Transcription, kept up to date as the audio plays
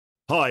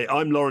Hi,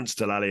 I'm Lawrence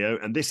Dallaglio,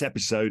 and this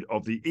episode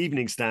of the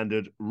Evening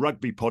Standard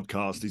Rugby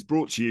Podcast is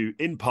brought to you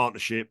in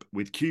partnership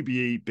with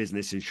QBE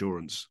Business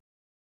Insurance.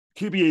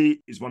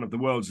 QBE is one of the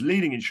world's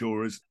leading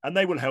insurers, and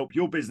they will help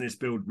your business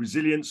build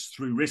resilience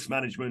through risk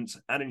management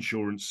and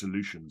insurance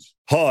solutions.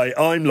 Hi,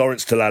 I'm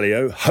Lawrence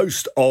Dallaglio,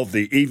 host of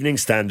the Evening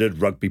Standard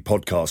Rugby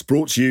Podcast,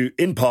 brought to you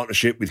in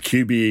partnership with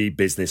QBE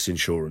Business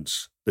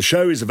Insurance. The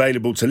show is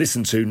available to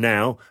listen to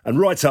now and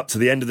right up to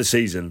the end of the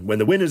season, when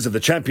the winners of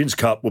the Champions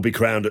Cup will be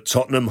crowned at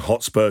Tottenham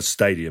Hotspur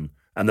Stadium,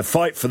 and the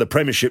fight for the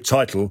Premiership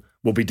title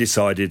will be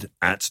decided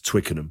at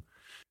Twickenham.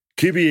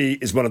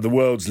 QBE is one of the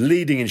world's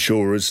leading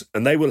insurers,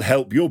 and they will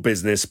help your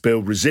business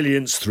build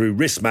resilience through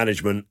risk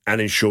management and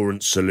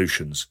insurance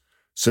solutions.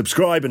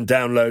 Subscribe and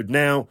download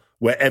now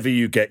wherever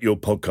you get your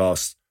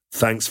podcasts.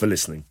 Thanks for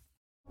listening.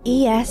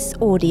 ES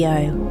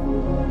Audio.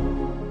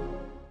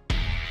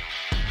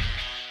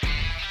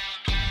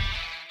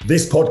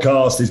 This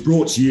podcast is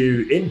brought to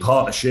you in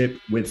partnership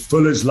with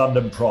Fuller's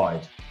London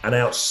Pride, an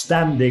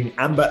outstanding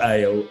amber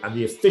ale and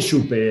the official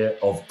beer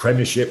of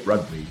Premiership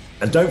Rugby.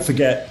 And don't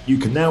forget, you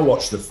can now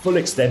watch the full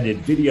extended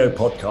video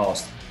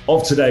podcast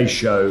of today's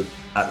show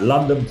at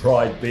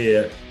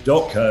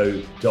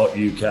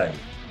londonpridebeer.co.uk.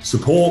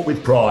 Support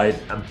with pride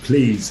and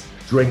please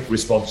drink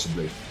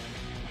responsibly.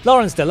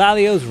 Lawrence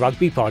Dallaglio's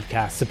Rugby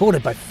Podcast,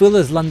 supported by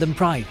Fuller's London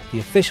Pride, the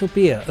official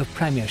beer of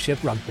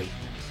Premiership Rugby.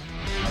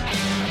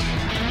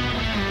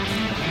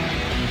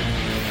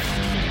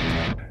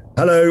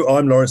 Hello,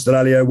 I'm Lawrence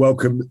Dallaglio.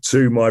 Welcome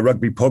to my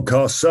rugby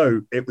podcast.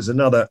 So it was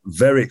another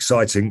very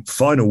exciting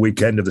final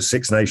weekend of the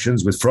Six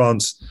Nations, with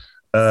France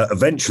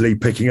eventually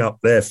picking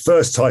up their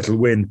first title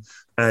win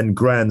and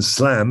Grand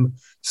Slam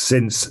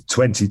since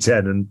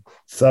 2010, and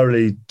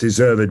thoroughly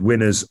deserved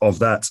winners of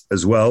that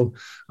as well.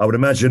 I would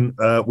imagine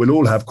we'll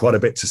all have quite a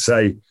bit to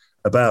say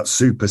about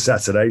Super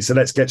Saturday. So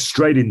let's get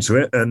straight into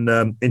it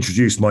and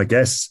introduce my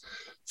guests.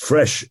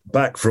 Fresh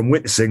back from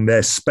witnessing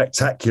their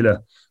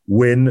spectacular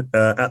win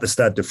at the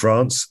Stade de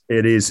France,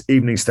 it is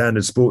Evening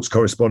Standard sports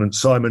correspondent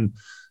Simon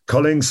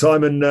Collins.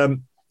 Simon,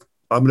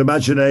 I would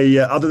imagine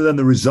other than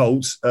the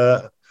results,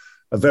 a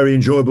very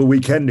enjoyable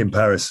weekend in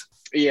Paris.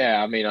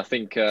 Yeah, I mean, I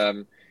think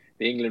the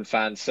England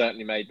fans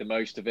certainly made the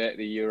most of it.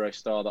 The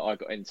Eurostar that I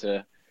got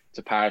into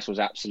Paris was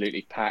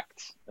absolutely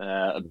packed.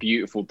 A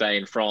beautiful day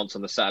in France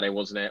on the Saturday,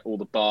 wasn't it? All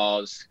the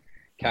bars,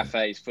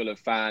 cafes full of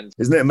fans.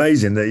 Isn't it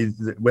amazing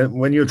that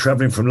when you're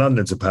travelling from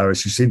London to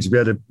Paris, you seem to be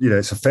able to,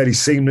 it's a fairly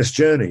seamless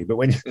journey. But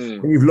when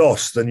you've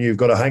lost and you've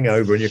got a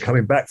hangover and you're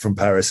coming back from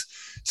Paris,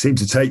 it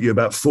seems to take you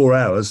about 4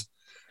 hours,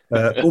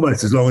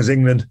 almost as long as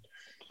England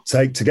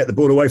take to get the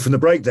ball away from the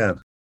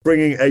breakdown.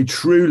 Bringing a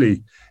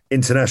truly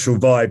international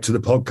vibe to the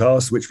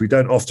podcast, which we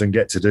don't often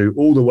get to do,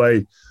 all the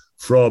way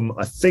from,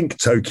 I think,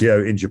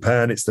 Tokyo in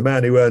Japan. It's the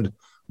man who earned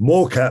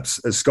more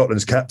caps as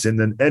Scotland's captain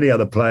than any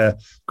other player,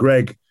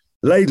 Greg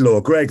Laidlaw.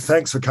 Greg,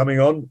 thanks for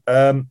coming on.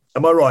 Am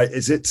I right?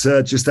 Is it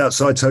just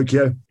outside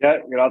Tokyo? Yeah,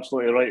 you're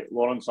absolutely right,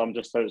 Lawrence. I'm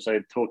just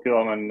outside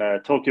Tokyo. I'm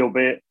in Tokyo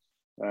Bay.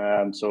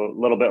 So a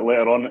little bit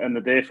later on in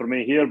the day for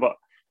me here, but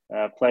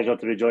pleasure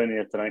to be joining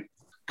you tonight.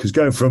 Because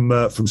going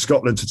from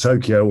Scotland to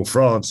Tokyo or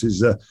France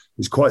is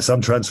quite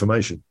some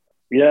transformation.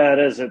 Yeah, it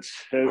is.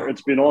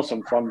 It's been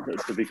awesome fun,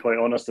 to be quite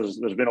honest. There's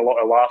been a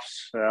lot of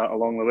laughs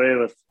along the way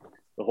with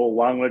the whole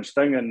language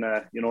thing, and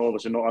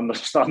obviously not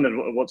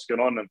understanding what's going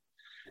on. And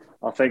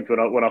I think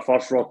when I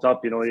first rocked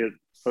up,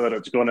 whether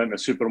it's going into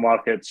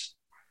supermarkets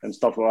and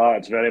stuff like that,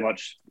 it's very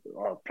much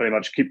pretty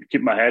much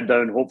keep my head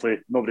down. Hopefully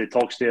nobody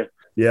talks to you.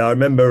 Yeah, I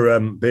remember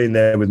being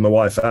there with my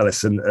wife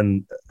Alice,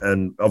 and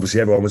obviously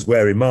everyone was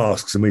wearing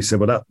masks, and we said,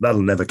 well,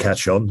 that'll never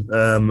catch on.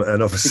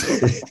 And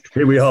obviously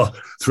here we are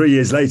 3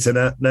 years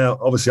later. Now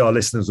obviously our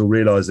listeners will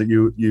realise that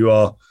you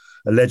are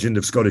a legend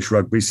of Scottish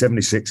rugby.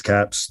 76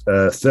 caps,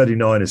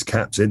 39 as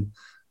captain.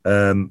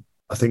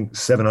 I think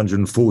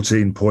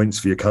 714 points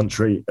for your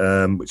country,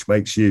 which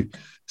makes you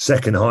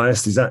second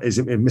highest. Is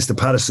it Mr.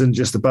 Patterson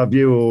just above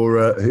you,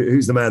 or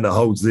who's the man that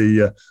holds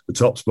the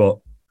top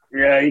spot?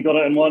 Yeah, he got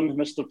it in one,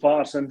 Mr.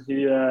 Patterson.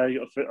 He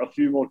got a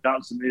few more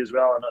caps than me as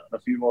well, and a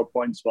few more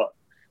points, but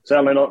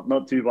certainly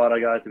not too bad a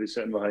guy to be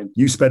sitting behind.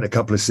 You spent a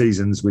couple of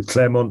seasons with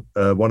Clermont,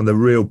 one of the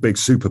real big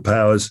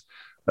superpowers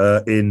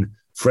in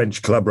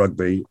French club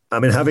rugby. I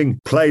mean,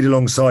 having played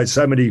alongside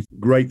so many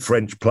great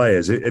French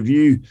players, have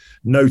you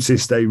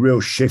noticed a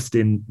real shift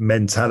in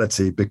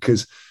mentality?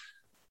 Because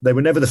they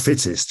were never the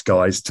fittest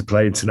guys to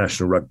play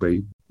international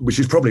rugby, which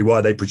is probably why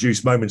they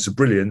produce moments of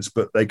brilliance,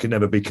 but they can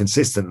never be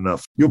consistent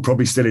enough. You're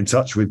probably still in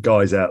touch with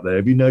guys out there.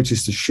 Have you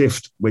noticed a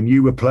shift when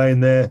you were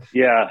playing there?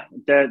 Yeah,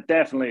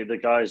 definitely the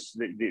guys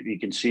that you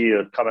can see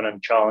are coming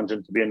and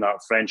challenging to be in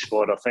that French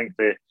squad. I think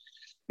they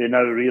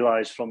now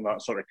realise from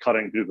that sort of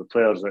current group of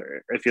players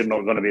that if you're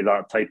not going to be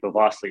that type of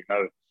athlete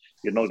now,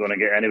 you're not going to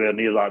get anywhere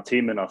near that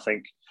team. And I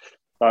think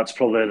that's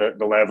probably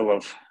the level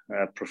of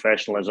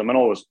professionalism, and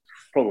always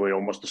probably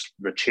almost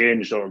the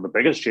change, or the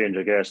biggest change,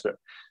 I guess,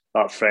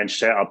 that French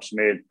setup's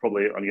made,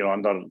 probably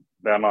under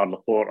Bernard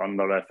Laporte,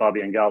 under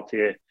Fabien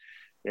Galtier,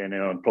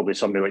 and probably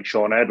somebody like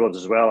Sean Edwards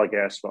as well, I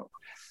guess. But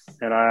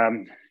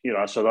And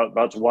so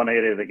that's one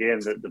area of the game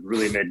that they've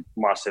really made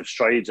massive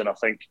strides. And I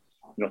think,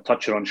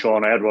 touching on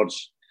Sean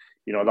Edwards,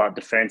 that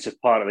defensive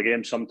part of the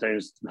game,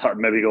 sometimes that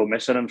maybe go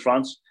missing in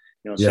France.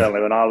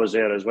 Certainly when I was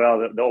there as well,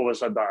 they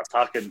always had that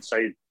attacking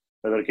side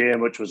of their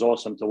game, which was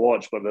awesome to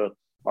watch. But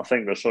I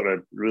think they're sort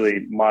of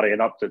really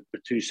marrying up the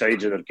two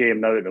sides of their game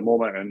now at the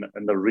moment,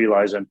 and they're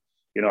realising,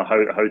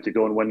 how to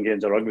go and win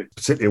games of rugby.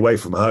 Particularly away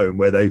from home,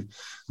 where they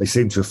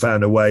seem to have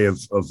found a way of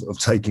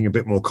taking a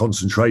bit more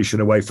concentration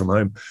away from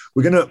home.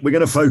 We're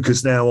gonna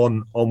focus now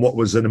on what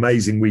was an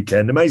amazing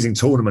weekend, amazing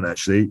tournament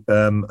actually,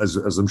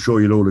 as I'm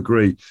sure you'll all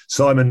agree.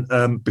 Simon,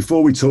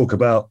 before we talk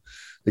about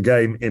the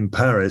game in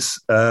Paris,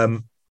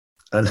 and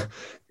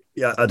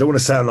yeah, I don't want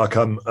to sound like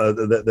I'm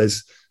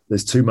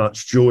there's too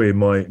much joy in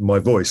my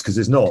voice, because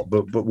there's not.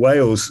 But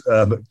Wales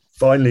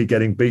finally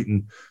getting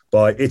beaten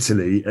by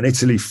Italy, and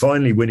Italy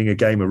finally winning a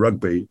game of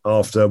rugby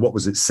after,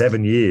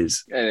 7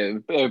 years?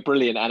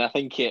 Brilliant. And I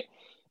think it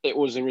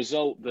was a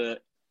result that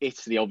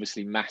Italy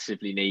obviously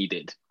massively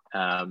needed,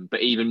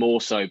 but even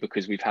more so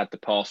because we've had the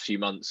past few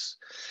months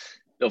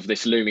of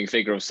this looming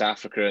figure of South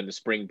Africa and the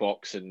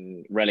Springboks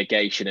and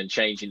relegation and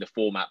changing the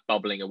format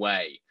bubbling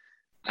away.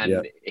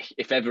 And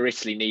if ever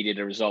Italy needed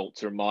a result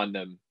to remind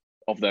them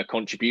of their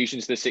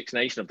contributions to the Six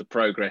Nations, of the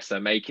progress they're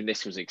making,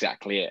 this was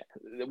exactly it.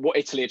 What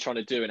Italy are trying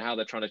to do and how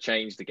they're trying to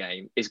change the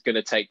game is going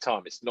to take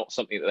time. It's not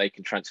something that they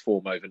can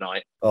transform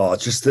overnight. Oh,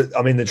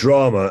 the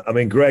drama. I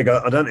mean, Greg,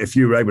 I don't know if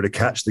you were able to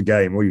catch the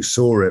game or you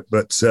saw it,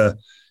 but, the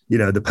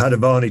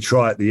Padovani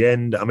try at the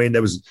end. I mean,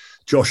 there was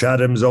Josh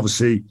Adams,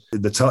 obviously,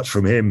 the touch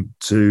from him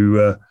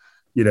to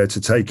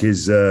take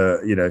his,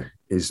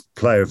 his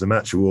player of the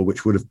match award,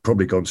 which would have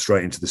probably gone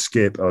straight into the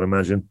skip, I'd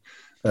imagine.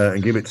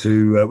 And give it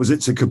to was it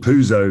to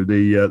Capuzzo,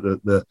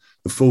 the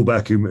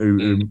fullback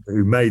who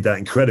made that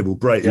incredible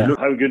break? Yeah.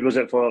 How good was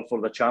it for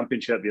the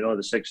championship?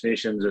 The Six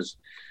Nations, is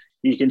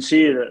you can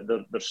see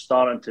that they're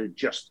starting to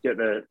just get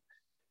the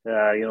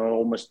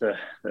almost the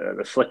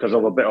flickers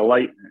of a bit of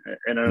light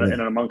in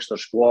and amongst their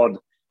squad.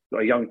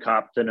 Got a young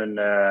captain in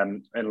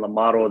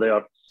Lamaro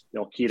there.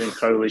 Kieran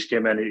Crowley's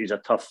came in. He's a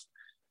tough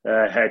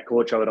head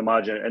coach, I would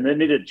imagine, and they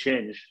needed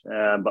change.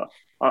 But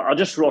I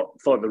just thought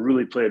they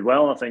really played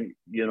well. I think,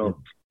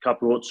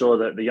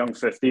 Capozzo, the young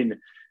 15,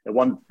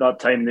 that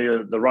time they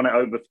run it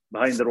out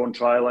behind their own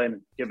try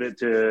line, give it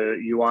to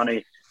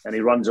Ioane, and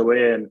he runs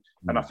away. And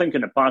I think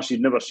in the past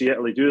you'd never see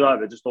Italy do that.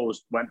 They just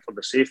always went for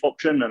the safe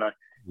option, and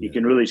you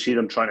can really see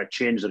them trying to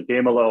change their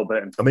game a little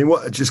bit. I mean,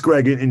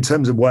 Greg, in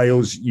terms of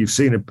Wales, you've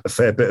seen a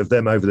fair bit of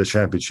them over the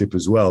championship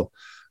as well.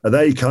 Are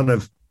they kind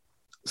of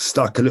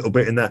stuck a little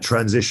bit in that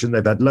transition?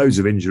 They've had loads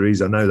of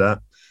injuries, I know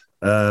that.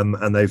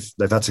 And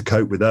they've had to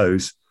cope with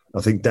those. I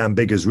think Dan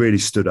Biggar's really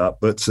stood up,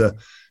 but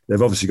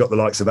they've obviously got the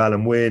likes of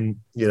Alan Wynne.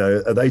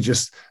 Are they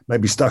just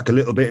maybe stuck a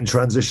little bit in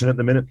transition at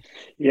the minute?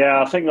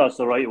 Yeah, I think that's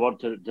the right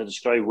word to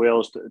describe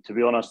Wales. To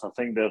be honest, I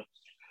think they're,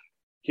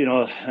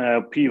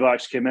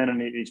 Pivac came in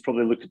and he's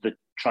probably looking to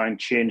try and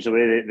change the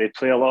way they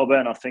play a little bit.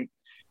 And I think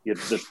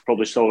there's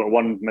probably still got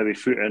one maybe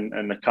foot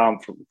in the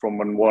camp from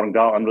when Warren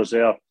Gatland was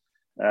there.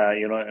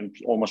 And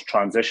almost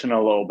transition a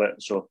little bit.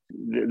 So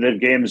their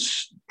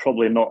game's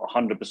probably not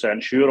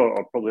 100% sure,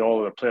 or probably all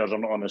of the players are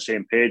not on the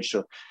same page.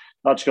 So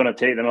that's going to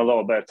take them a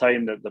little bit of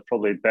time. That they're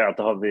probably better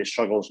to have these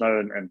struggles now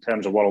in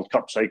terms of World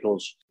Cup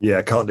cycles. Yeah,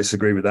 I can't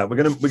disagree with that.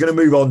 We're going to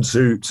move on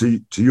to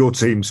your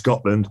team,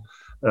 Scotland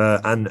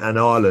and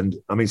Ireland.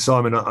 I mean,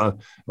 Simon, I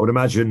would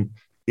imagine,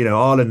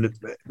 Ireland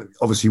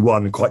obviously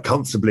won quite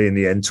comfortably in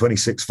the end,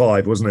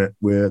 26-5, wasn't it?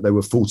 Where they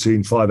were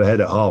 14-5 ahead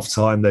at half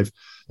time.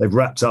 They've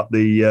wrapped up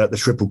the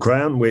Triple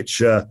Crown,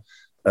 which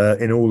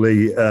in all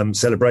the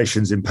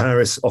celebrations in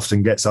Paris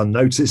often gets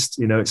unnoticed.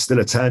 It's still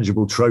a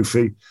tangible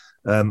trophy.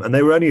 And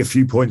they were only a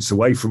few points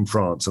away from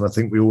France. And I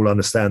think we all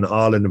understand that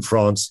Ireland and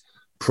France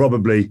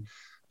probably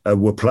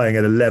were playing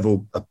at a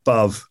level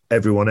above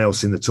everyone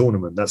else in the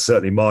tournament. That's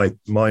certainly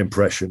my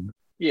impression.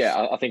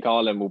 Yeah, I think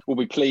Ireland will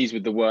be pleased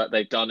with the work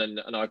they've done,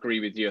 and I agree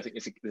with you. I think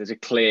there's a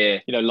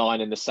clear line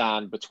in the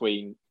sand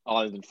between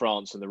Ireland and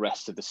France and the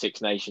rest of the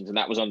Six Nations, and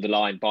that was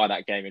underlined by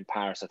that game in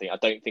Paris. I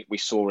don't think we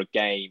saw a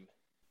game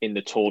in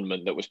the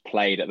tournament that was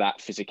played at that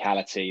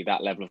physicality,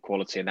 that level of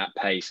quality, and that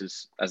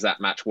pace as that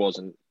match was,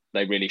 and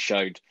they really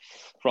showed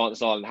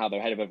France and Ireland how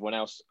they're ahead of everyone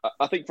else.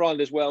 I think for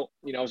Ireland as well,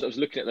 I was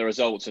looking at the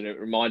results, and it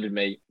reminded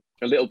me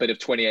a little bit of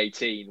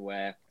 2018,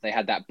 where they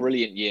had that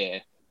brilliant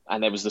year.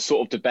 And there was the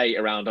sort of debate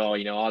around,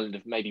 Ireland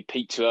have maybe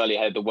peaked too early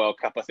ahead of the World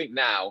Cup. I think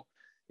now,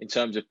 in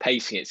terms of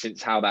pacing it,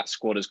 since how that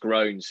squad has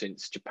grown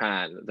since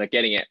Japan, they're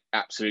getting it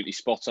absolutely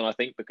spot on, I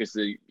think, because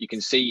you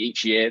can see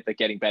each year they're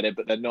getting better,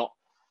 but they're not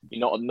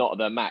at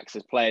their max.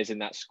 There's players in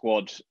that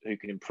squad who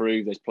can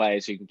improve. There's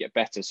players who can get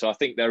better. So I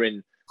think they're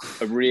in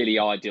a really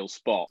ideal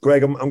spot.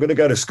 Greg, I'm going to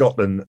go to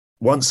Scotland.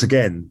 Once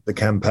again, the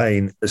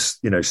campaign has,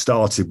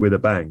 started with a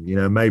bang.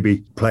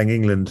 Maybe playing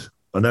England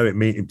I know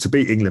to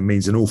beat England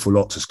means an awful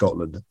lot to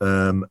Scotland,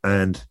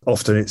 and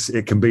often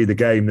it can be the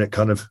game that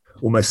kind of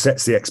almost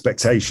sets the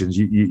expectations.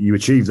 You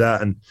achieve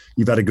that, and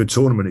you've had a good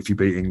tournament if you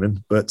beat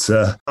England. But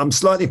I'm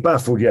slightly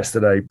baffled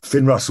yesterday.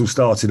 Finn Russell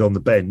started on the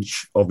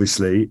bench,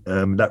 obviously.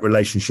 That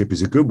relationship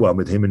is a good one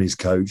with him and his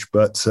coach,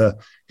 but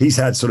he's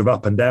had sort of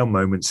up and down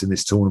moments in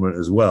this tournament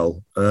as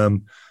well.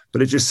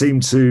 But it just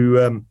seemed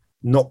to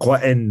not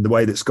quite end the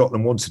way that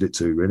Scotland wanted it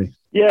to, really.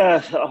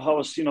 Yeah, I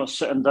was,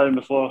 sitting down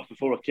before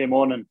I came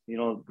on, and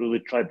really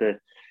tried to,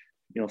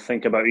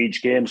 think about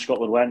each game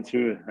Scotland went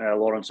through,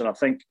 Lawrence. And I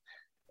think,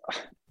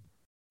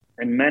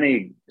 in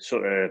many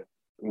sort of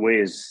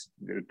ways,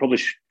 they probably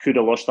could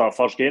have lost that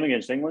first game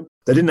against England.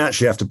 They didn't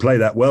actually have to play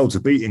that well to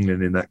beat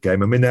England in that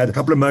game. I mean, they had a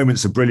couple of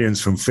moments of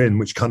brilliance from Finn,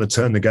 which kind of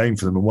turned the game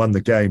for them and won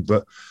the game.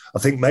 But I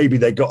think maybe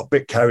they got a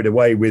bit carried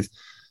away with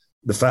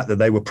the fact that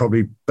they were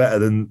probably better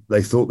than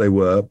they thought they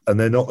were, and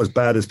they're not as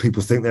bad as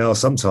people think they are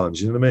sometimes.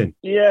 You know what I mean?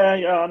 Yeah,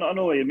 I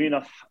know what you mean.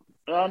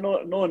 I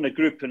know in the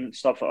group and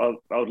stuff, I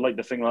would like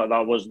to think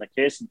that wasn't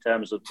the case in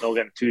terms of not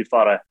getting too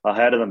far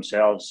ahead of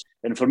themselves.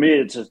 And for me,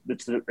 it's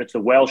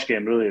the Welsh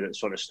game really that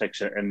sort of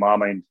sticks in my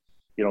mind.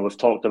 We've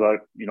talked about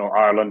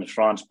Ireland and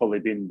France probably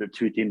being the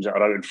two teams that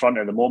are out in front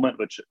at the moment,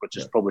 which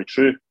is probably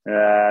true.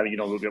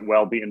 We'll get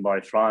well beaten by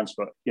France,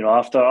 but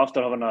after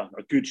having a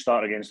good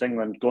start against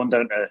England, going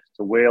down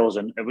to Wales,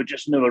 and we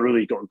just never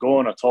really got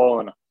going at all.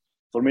 And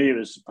for me,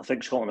 I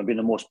think Scotland have been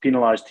the most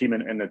penalised team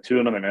in the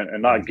tournament,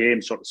 and that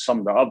game sort of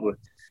summed it up with,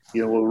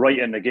 we're right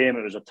in the game.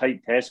 It was a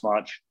tight test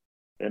match,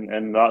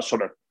 and that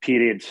sort of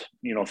period,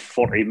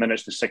 40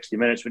 minutes to 60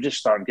 minutes, we just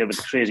started giving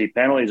crazy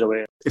penalties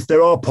away. If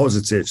there are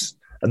positives,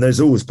 and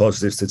there's always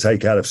positives to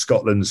take out of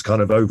Scotland's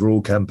kind of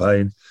overall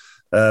campaign,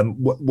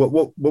 what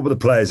were the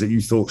players that you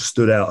thought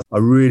stood out? I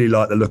really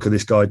like the look of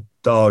this guy,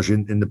 Darge,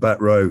 in the back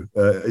row.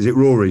 Is it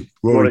Rory?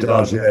 Rory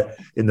Darge, yeah,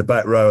 in the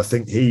back row. I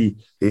think he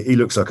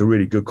looks like a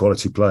really good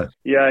quality player.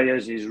 Yeah, he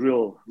is. He's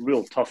real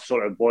tough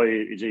sort of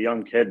boy. He's a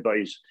young kid, but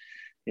he's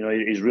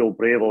real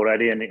brave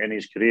already in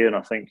his career. And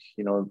I think,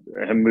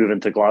 him moving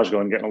to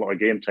Glasgow and getting a lot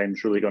of game time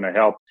is really going to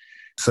help.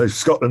 So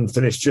Scotland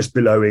finished just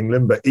below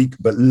England,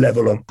 but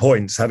level on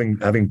points,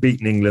 having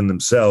beaten England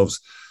themselves.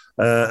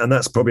 And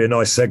that's probably a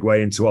nice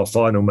segue into our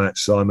final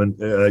match, Simon.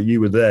 You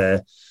were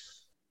there.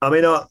 I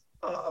mean,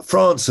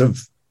 France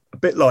have, a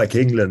bit like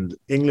England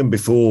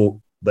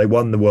before they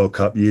won the World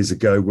Cup years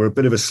ago, were a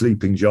bit of a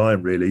sleeping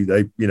giant, really.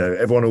 They,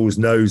 everyone always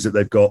knows that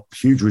they've got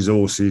huge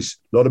resources,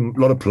 a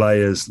lot of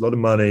players, a lot of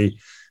money.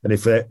 And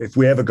if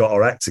we ever got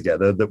our act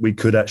together, that we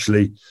could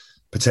actually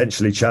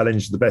potentially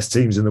challenge the best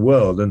teams in the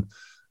world. And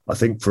I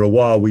think for a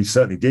while we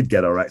certainly did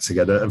get our act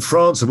together. And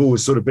France have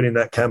always sort of been in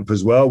that camp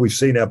as well. We've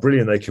seen how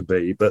brilliant they can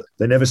be, but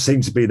they never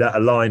seem to be that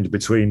aligned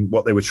between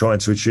what they were trying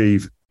to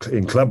achieve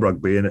in club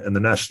rugby and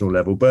the national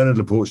level. Bernard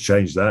Laporte's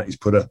changed that. He's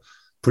put a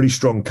pretty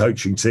strong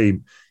coaching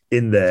team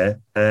in there,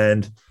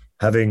 and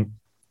having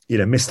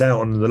missed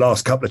out on the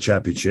last couple of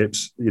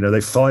championships,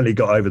 they finally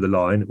got over the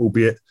line,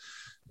 albeit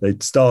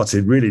they'd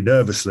started really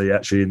nervously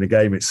actually in the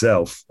game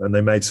itself, and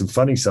they made some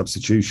funny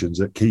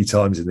substitutions at key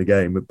times in the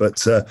game.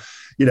 But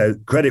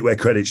credit where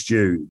credit's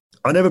due.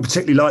 I never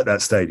particularly liked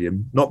that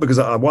stadium, not because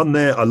I won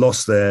there, I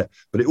lost there,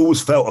 but it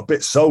always felt a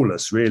bit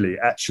soulless, really,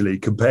 actually,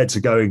 compared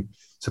to going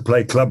to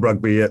play club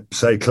rugby at,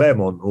 say,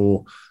 Clermont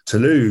or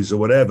Toulouse or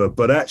whatever.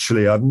 But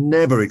actually, I've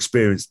never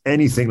experienced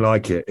anything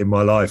like it in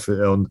my life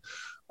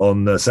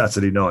on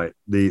Saturday night.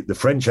 The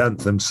French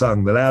anthem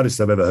sung the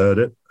loudest I've ever heard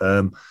it.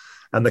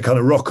 And the kind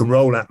of rock and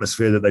roll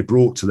atmosphere that they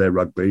brought to their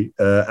rugby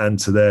and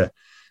to their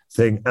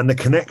thing, and the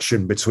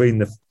connection between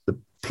the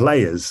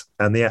players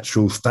and the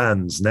actual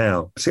fans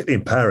now, particularly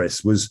in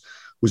Paris, was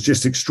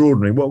just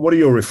extraordinary. What are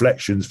your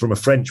reflections from a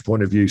French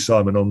point of view,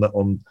 Simon,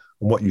 on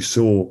what you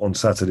saw on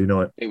Saturday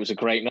night? It was a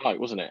great night,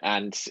 wasn't it?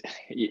 And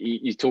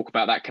you talk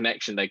about that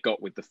connection they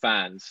got with the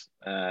fans.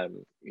 A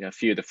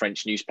few of the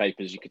French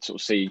newspapers, you could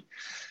sort of see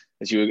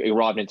as you were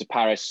arriving into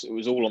Paris, it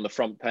was all on the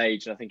front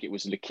page. And I think it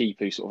was L'Équipe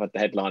who sort of had the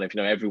headline of,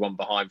 everyone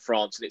behind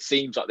France. And it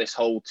seems like this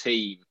whole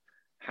team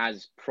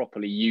has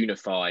properly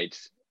unified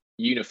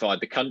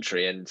the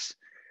country. And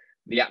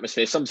the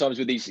atmosphere, sometimes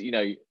with these,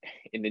 in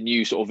the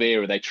new sort of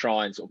era, they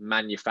try and sort of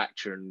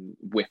manufacture and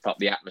whip up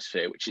the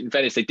atmosphere, which in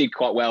fairness, they did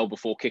quite well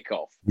before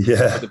kickoff.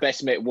 Yeah. But the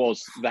best bit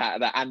was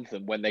that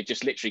anthem, when they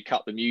just literally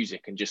cut the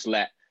music and just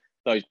let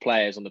those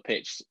players on the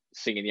pitch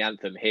singing the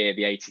anthem, hear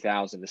the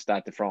 80,000, the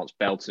Stade de France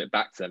belting it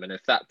back to them. And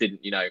if that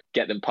didn't,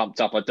 get them pumped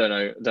up, I don't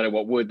know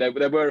what would.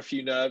 There were a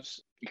few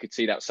nerves. You could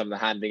see that some of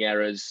the handling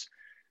errors,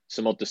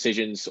 some odd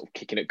decisions, sort of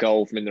kicking at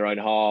goal from in their own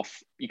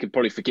half. You could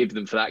probably forgive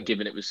them for that,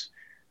 given it was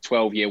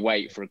 12-year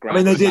wait for a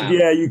grand. They did,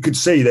 yeah. You could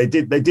see they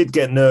did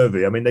get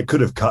nervy. I mean, they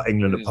could have cut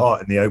England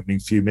apart in the opening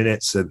few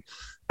minutes, and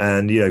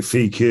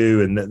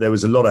FQ, and there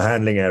was a lot of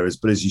handling errors.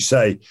 But as you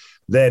say,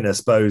 then I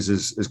suppose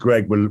as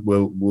Greg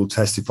will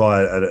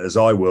testify, as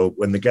I will,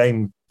 when the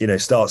game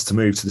starts to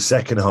move to the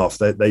second half,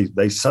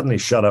 they suddenly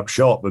shut up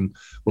shop and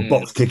were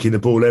box kicking the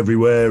ball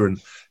everywhere,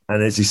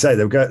 And as you say,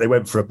 they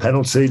went for a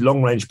penalty,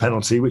 long-range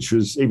penalty, which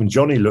was, even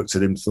Johnny looked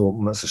at him and thought,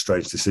 that's a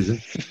strange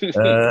decision.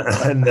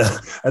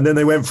 And then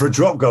they went for a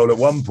drop goal at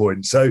one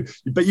point. So,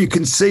 but you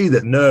can see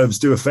that nerves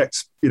do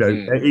affect,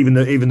 even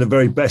the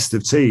very best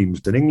of teams.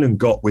 And England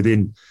got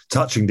within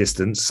touching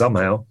distance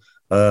somehow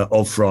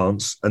of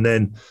France, and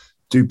then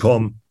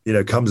Dupont,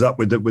 comes up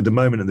with the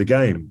moment of the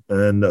game.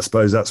 And I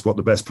suppose that's what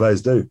the best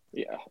players do.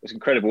 Yeah, it's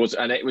incredible.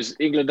 And it was,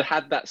 England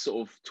had that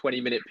sort of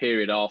 20-minute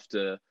period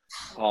after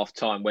half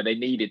time where they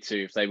needed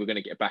to, if they were going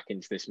to get back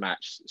into this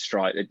match,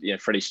 strike.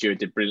 Freddie Stewart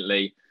did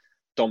brilliantly.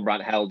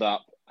 Dombrandt held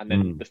up. And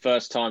then the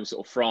first time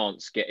sort of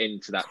France get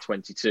into that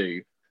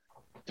 22,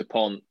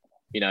 Dupont,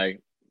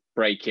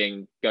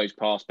 breaking, goes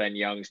past Ben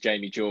Youngs,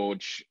 Jamie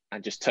George,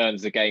 and just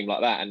turns the game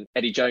like that. And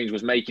Eddie Jones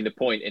was making the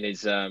point in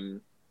his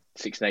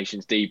Six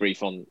Nations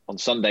debrief on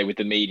Sunday with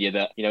the media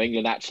that,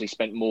 England actually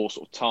spent more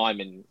sort of time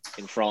in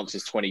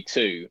France's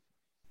 22,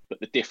 but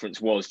the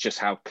difference was just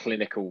how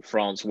clinical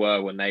France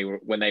were when they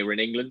were in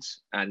England.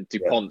 And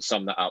Dupont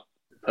summed that up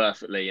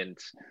perfectly. And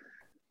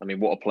I mean,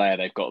 what a player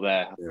they've got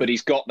there. Yeah. But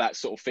he's got that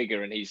sort of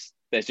figure, and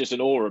there's just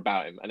an aura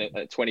about him. And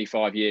at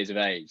 25 years of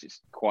age,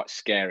 it's quite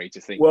scary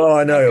to think. Well,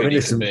 I know.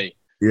 Listen,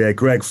 yeah,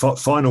 Greg,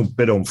 final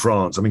bit on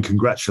France. I mean,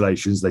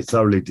 congratulations. They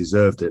thoroughly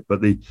deserved it.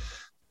 But as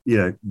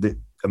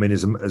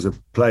a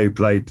player who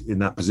played in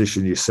that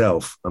position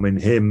yourself, I mean,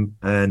 him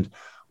and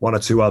one or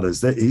two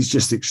others, he's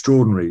just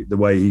extraordinary the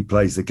way he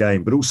plays the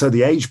game, but also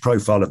the age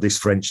profile of this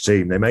French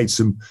team. They made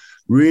some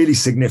really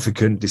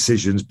significant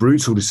decisions,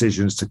 brutal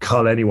decisions to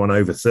cull anyone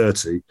over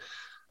 30,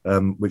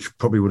 which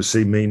probably would have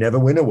seen me never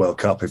win a World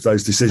Cup if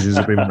those decisions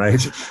had been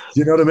made. Do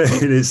you know what I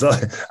mean? It's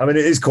like, it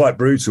is quite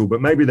brutal,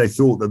 but maybe they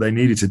thought that they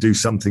needed to do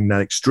something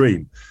that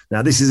extreme.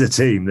 Now, this is a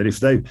team that if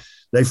they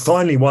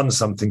finally won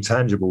something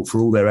tangible for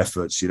all their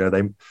efforts.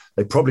 They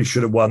probably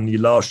should have won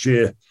last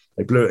year.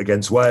 They blew it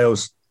against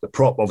Wales. The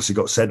prop obviously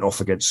got sent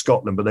off against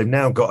Scotland, but they've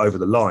now got over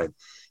the line.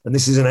 And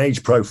this is an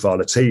age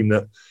profile, a team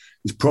that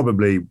is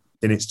probably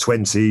in its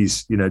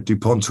 20s,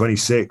 Dupont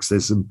 26.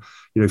 There's some,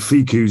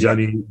 Ficou's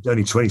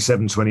only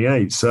 27,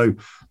 28. So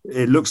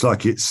it looks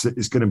like it's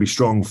going to be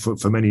strong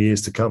for many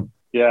years to come.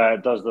 Yeah,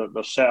 it does.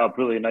 They're set up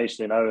really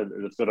nicely now.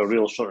 They've got a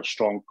real sort of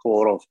strong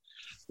core of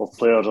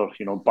players, or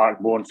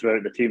backbone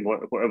throughout the team,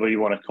 whatever you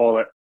want to call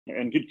it,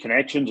 and good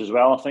connections as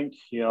well. I think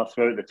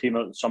throughout the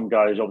team, some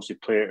guys obviously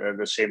play at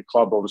the same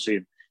club,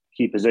 obviously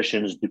key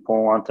positions.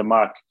 Dupont,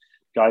 Ntamack,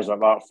 guys like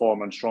that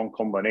forming strong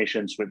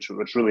combinations, which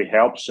really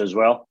helps as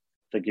well.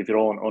 I think if you're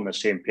all on the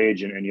same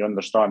page and you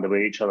understand the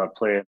way each other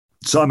play.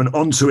 Simon,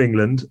 on to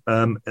England.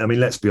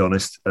 Let's be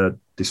honest.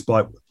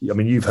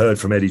 You've heard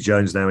from Eddie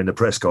Jones now in the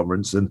press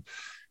conference, and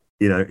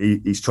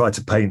he's tried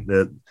to paint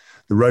the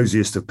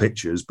rosiest of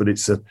pictures, but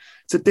it's a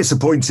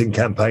disappointing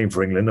campaign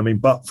for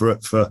England. But for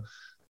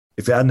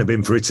if it hadn't have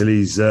been for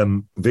Italy's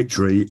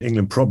victory,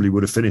 England probably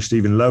would have finished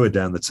even lower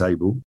down the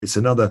table. It's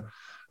another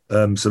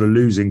sort of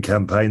losing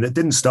campaign that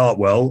didn't start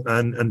well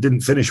and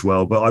didn't finish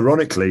well. But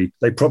ironically,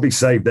 they probably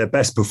saved their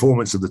best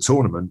performance of the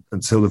tournament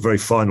until the very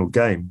final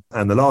game.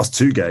 And the last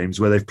two games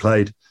where they've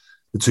played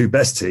the two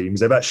best teams,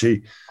 they've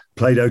actually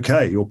played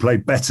okay or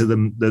played better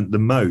than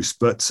most.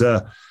 But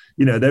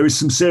there is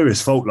some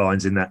serious fault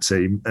lines in that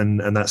team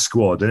and that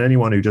squad. And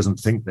anyone who doesn't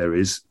think there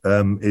is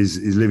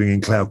living in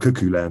cloud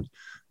cuckoo land.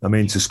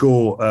 To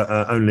score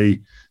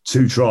only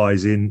 2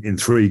 tries in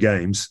 3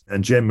 games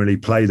and generally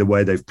play the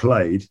way they've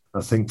played,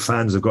 I think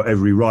fans have got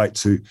every right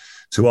to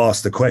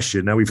ask the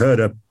question. Now, we've heard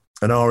an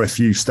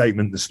RFU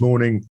statement this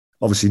morning,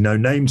 obviously no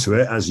name to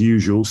it, as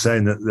usual,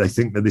 saying that they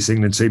think that this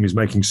England team is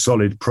making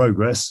solid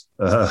progress.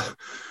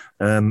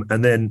 And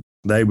then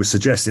they were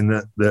suggesting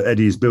that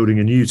Eddie is building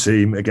a new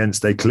team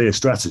against a clear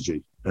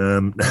strategy.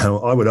 Now,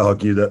 I would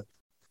argue that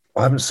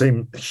I haven't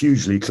seen a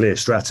hugely clear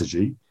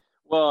strategy.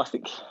 Well, I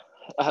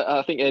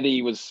think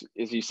Eddie was,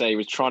 as you say,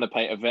 was trying to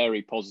paint a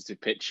very positive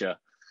picture,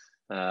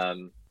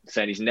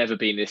 saying he's never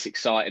been this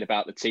excited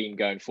about the team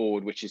going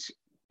forward, which is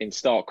in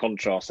stark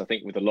contrast, I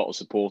think, with a lot of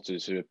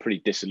supporters who are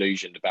pretty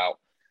disillusioned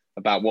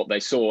about what they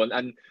saw.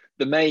 And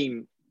the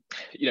main,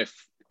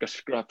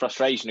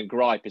 frustration and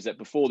gripe is that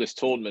before this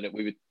tournament,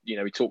 we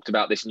talked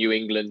about this New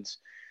England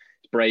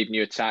brave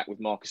new attack with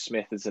Marcus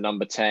Smith as the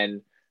number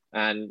 10,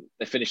 and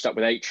they finished up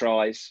with 8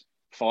 tries,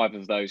 5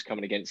 of those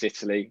coming against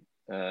Italy.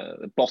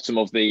 The bottom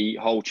of the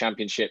whole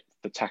championship,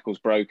 the tackles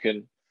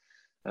broken.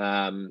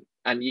 And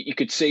you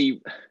could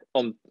see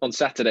on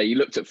Saturday, you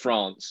looked at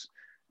France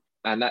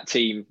and that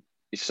team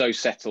is so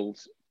settled.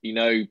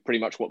 Pretty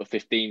much what the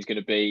 15 is going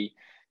to be,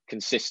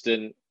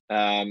 consistent.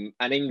 And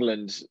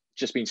England's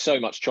just been so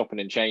much chopping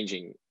and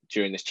changing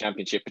during this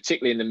championship,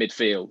 particularly in the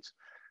midfield.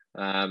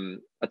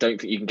 I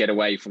don't think you can get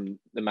away from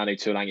the Manu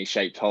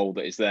Tuilagi-shaped hole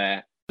that is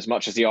there. As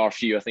much as the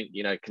RFU, I think,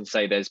 can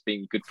say there's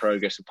been good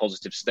progress and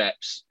positive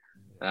steps.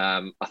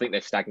 I think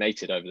they've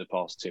stagnated over the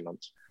past 2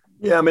 months.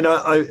 Yeah,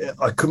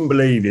 I couldn't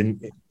believe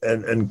in,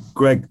 and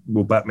Greg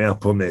will back me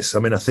up on this.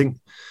 I think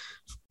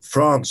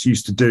France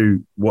used to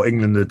do what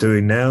England are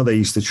doing now. They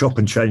used to chop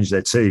and change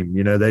their team.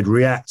 They'd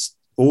react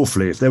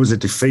awfully. If there was a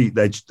defeat,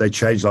 they'd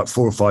change like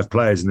 4 or 5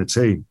 players in the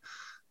team.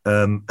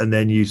 And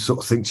then you sort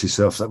of think to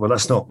yourself, well,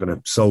 that's not going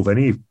to solve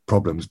any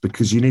problems,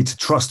 because you need to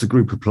trust a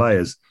group of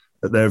players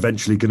that they're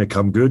eventually going to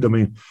come good. I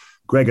mean,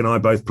 Greg and I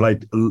both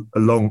played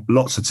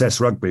lots of Test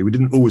rugby. We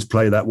didn't always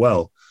play that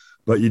well,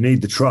 but you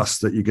need the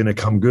trust that you're going to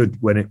come good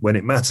when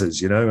it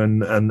matters,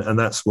 and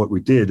that's what we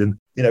did. And,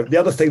 the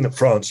other thing that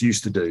France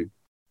used to do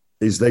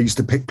is they used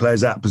to pick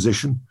players out of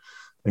position.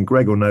 And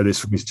Greg will know this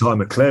from his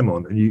time at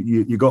Clermont. And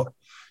you got,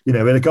 we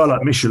had a guy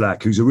like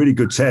Michalak, who's a really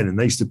good 10, and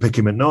they used to pick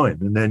him at 9.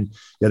 And then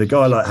you had a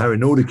guy like Harry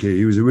Nordique,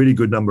 who was a really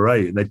good number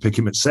 8, and they'd pick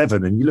him at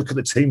 7. And you look at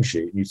the team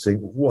sheet and you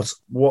think,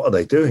 what are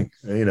they doing?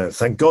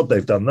 Thank God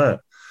they've done that.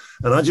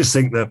 And I just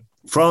think that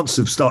France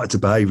have started to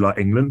behave like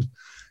England,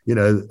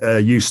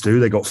 used to.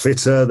 They got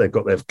fitter. They've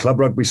got their club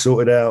rugby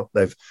sorted out.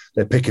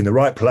 They're picking the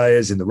right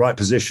players in the right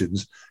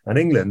positions. And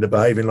England are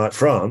behaving like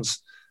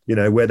France,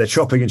 where they're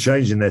chopping and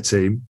changing their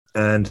team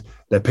and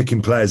they're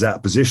picking players out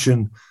of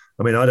position.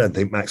 I mean, I don't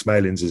think Max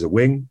Malins is a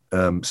wing.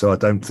 So I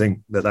don't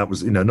think that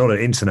was, not at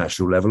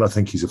international level. I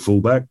think he's a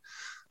fullback.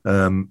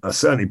 I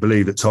certainly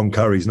believe that Tom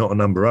Curry's not a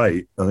number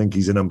 8. I think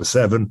he's a number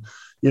 7.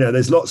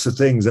 There's lots of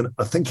things. And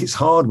I think it's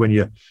hard when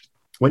you're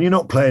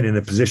not playing in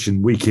a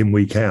position week in,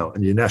 week out,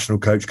 and your national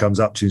coach comes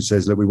up to you and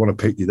says, look, we want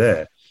to pick you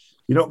there.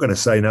 You're not going to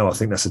say, no, I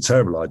think that's a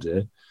terrible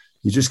idea.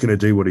 You're just going to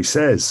do what he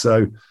says.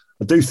 So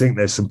I do think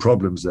there's some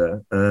problems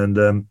there.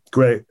 And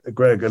Greg,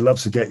 I'd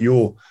love to get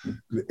your,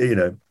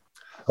 I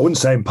wouldn't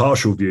say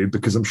impartial view,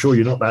 because I'm sure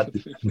you're not that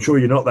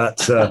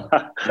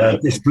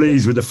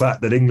displeased with the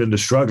fact that England are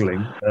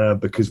struggling,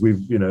 because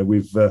we've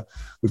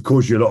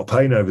caused you a lot of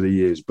pain over the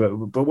years. But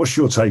what's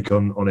your take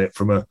on it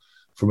from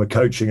a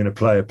coaching and a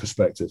player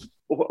perspective?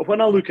 When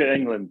I look at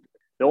England,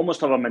 they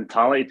almost have a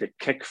mentality to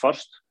kick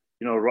first,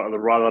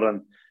 rather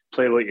than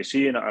play what you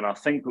see. And I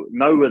think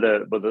now with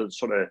the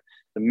sort of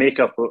the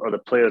makeup of the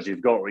players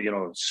you've got,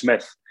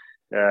 Smith,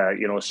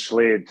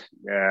 Slade,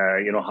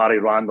 Harry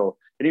Randall,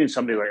 and even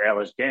somebody like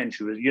Ellis Gench,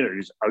 who was,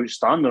 who's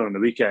outstanding on the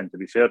weekend, to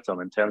be fair to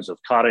him, in terms of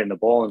carrying the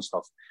ball and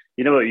stuff.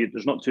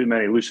 There's not too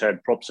many loose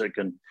head props that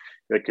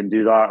can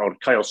do that. Or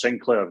Kyle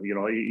Sinclair,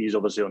 he's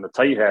obviously on the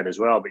tight head as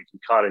well, but he can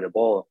carry the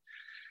ball.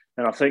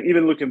 And I think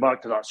even looking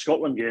back to that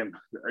Scotland game,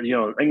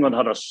 England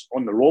had us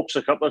on the ropes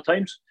a couple of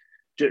times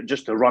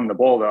just to run the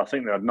ball. I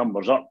think they had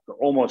numbers up.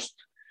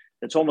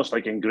 It's almost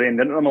like ingrained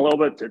into them a little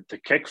bit to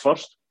kick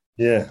first.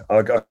 Yeah,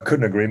 I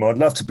couldn't agree more. I'd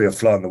love to be a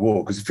fly on the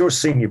wall, because if you're a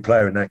senior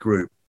player in that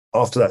group,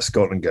 after that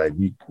Scotland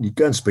game, you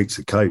go and speak to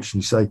the coach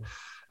and you say,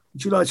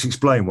 would you like to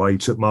explain why you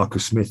took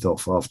Marcus Smith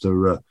off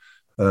after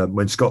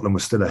when Scotland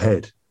was still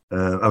ahead?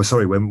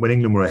 When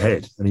England were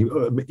ahead, and he,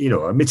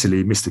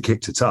 admittedly missed the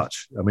kick to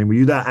touch. I mean, were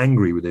you that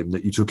angry with him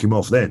that you took him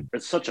off then?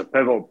 It's such a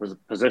pivotal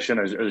position,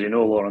 as you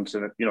know, Lawrence,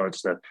 and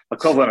it's the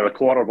equivalent of a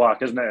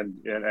quarterback, isn't it,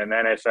 in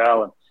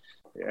NFL?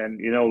 And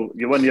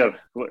when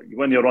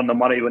you're on the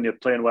money, when you're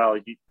playing well,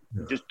 you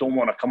just don't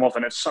want to come off,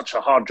 and it's such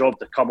a hard job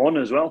to come on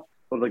as well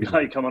for the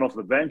guy coming off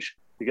the bench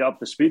to get up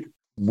to speed.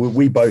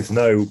 We both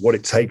know what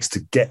it takes to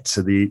get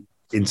to the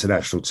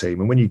international team,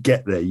 and when you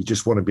get there, you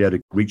just want to be able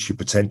to reach your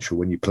potential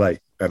when you play.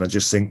 And I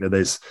just think that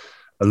there's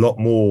a lot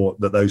more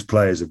that those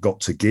players have got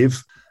to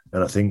give,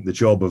 and I think the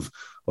job of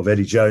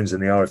Eddie Jones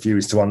and the RFU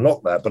is to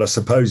unlock that. But I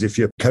suppose if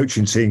your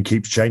coaching team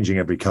keeps changing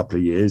every couple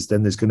of years,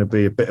 then there's going to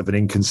be a bit of an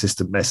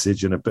inconsistent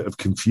message and a bit of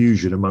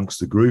confusion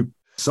amongst the group.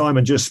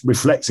 Simon, just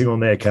reflecting on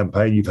their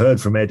campaign, you've heard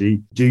from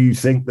Eddie. Do you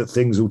think that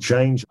things will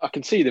change? I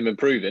can see them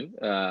improving,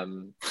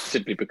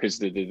 simply because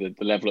the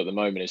level at the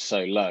moment is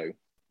so low.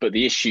 But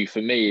the issue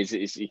for me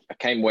is I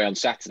came away on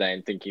Saturday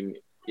and thinking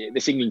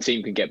this England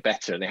team can get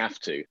better, and they have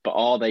to. But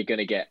are they going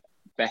to get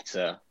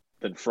better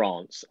than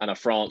France? And are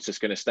France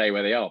just going to stay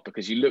where they are?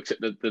 Because you looked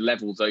at the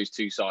levels those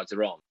two sides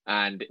are on,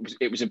 and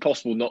it was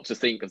impossible not to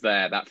think of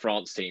that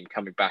France team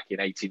coming back in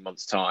 18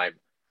 months' time,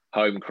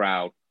 home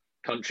crowd,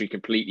 country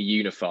completely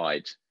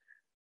unified,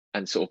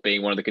 and sort of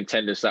being one of the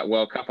contenders to that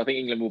World Cup. I think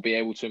England will be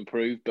able to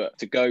improve, but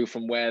to go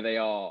from where they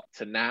are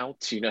to now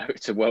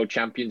to world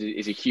champions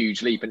is a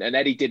huge leap. And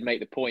Eddie did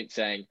make the point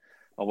saying,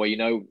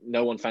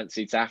 no one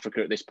fancied South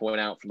Africa at this point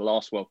out from the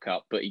last World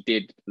Cup, but he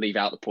did leave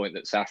out the point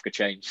that South Africa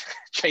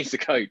changed the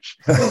coach.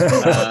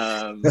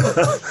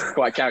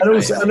 Quite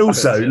calculated. And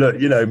also, look,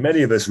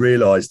 many of us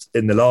realised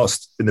in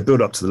the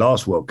build up to the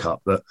last World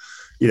Cup that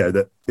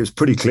that it was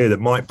pretty clear that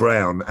Mike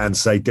Brown and,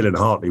 say, Dylan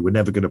Hartley were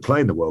never going to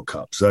play in the World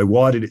Cup. So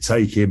why did it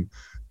take him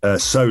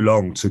so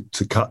long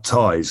to cut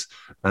ties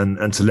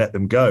and to let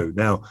them go?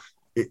 Now,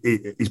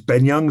 is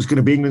Ben Youngs going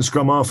to be England's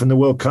scrum half in the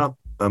World Cup?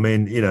 I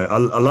mean, I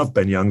love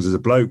Ben Youngs as a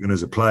bloke and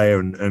as a player,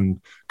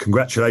 and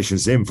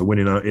congratulations to him for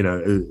winning,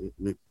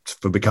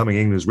 for becoming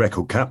England's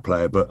record cap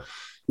player. But,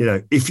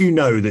 if you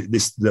know that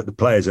the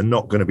players are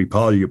not going to be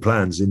part of your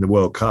plans in the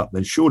World Cup,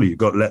 then surely you've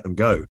got to let them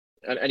go.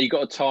 And you've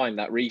got to time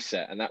that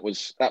reset. And that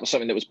was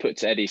something that was put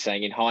to Eddie,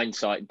 saying, in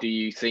hindsight, do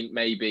you think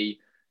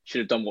maybe should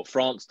have done what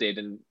France did,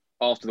 and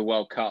after the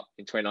World Cup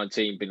in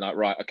 2019, been like,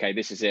 right, okay,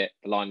 this is it,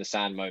 the line in the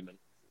sand moment.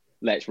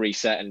 Let's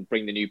reset and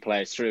bring the new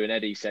players through. And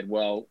Eddie said,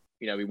 well,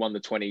 we won the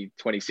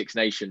 2026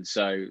 Nations,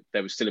 so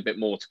there was still a bit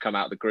more to come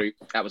out of the group.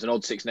 That was an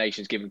odd Six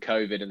Nations given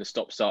COVID and the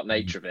stop-start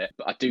nature of it.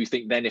 But I do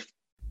think then if,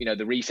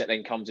 the reset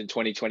then comes in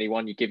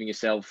 2021, you're giving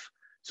yourself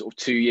sort of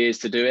 2 years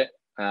to do it,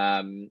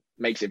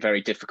 makes it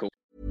very difficult.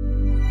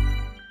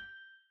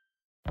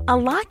 A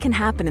lot can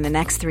happen in the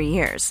next 3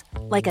 years.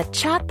 Like a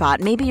chatbot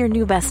may be your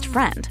new best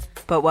friend.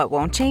 But what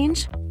won't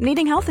change?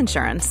 Needing health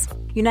insurance.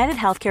 United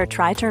Healthcare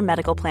Tri-Term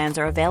Medical Plans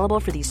are available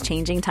for these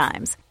changing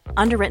times.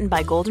 Underwritten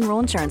by Golden Rule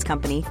Insurance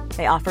Company,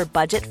 they offer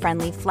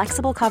budget-friendly,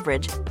 flexible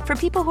coverage for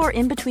people who are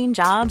in between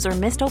jobs or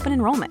missed open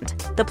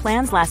enrollment. The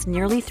plans last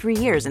nearly 3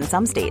 years in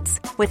some states,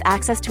 with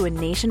access to a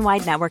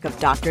nationwide network of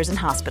doctors and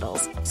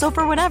hospitals. So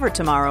for whatever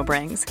tomorrow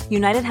brings,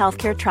 United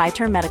Healthcare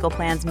Tri-Term Medical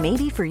Plans may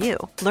be for you.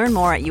 Learn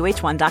more at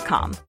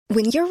uh1.com.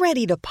 When you're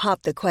ready to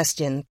pop the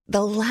question,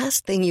 the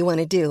last thing you want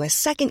to do is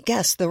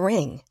second-guess the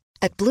ring.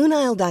 At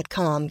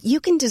BlueNile.com,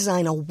 you can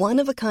design a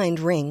one-of-a-kind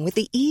ring with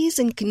the ease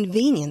and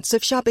convenience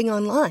of shopping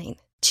online.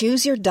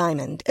 Choose your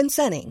diamond and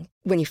setting.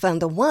 When you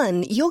find the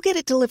one, you'll get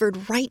it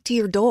delivered right to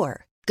your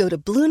door. Go to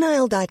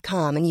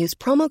BlueNile.com and use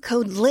promo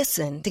code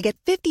LISTEN to get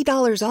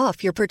 $50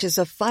 off your purchase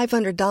of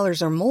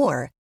 $500 or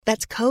more.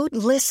 That's code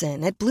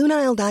LISTEN at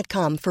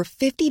BlueNile.com for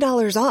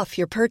 $50 off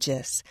your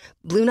purchase.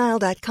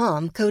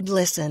 BlueNile.com, code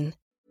LISTEN.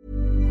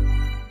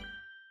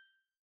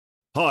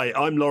 Hi,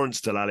 I'm Lawrence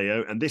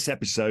Dallaglio, and this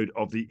episode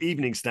of the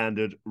Evening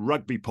Standard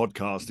Rugby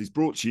Podcast is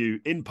brought to you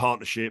in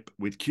partnership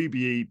with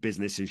QBE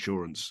Business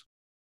Insurance.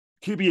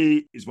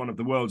 QBE is one of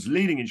the world's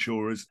leading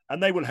insurers,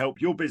 and they will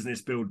help your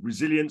business build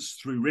resilience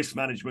through risk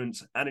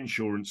management and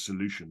insurance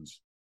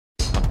solutions.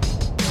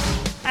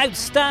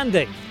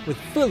 Outstanding with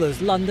Fuller's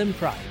London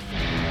Pride.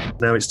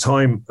 Now it's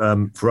time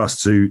for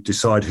us to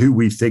decide who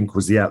we think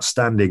was the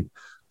outstanding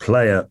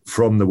player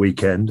from the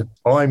weekend.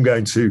 I'm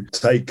going to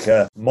take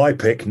my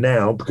pick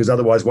now, because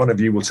otherwise one of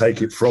you will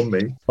take it from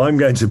me. I'm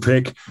going to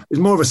pick, it's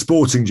more of a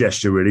sporting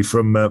gesture really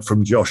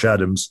from Josh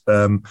Adams.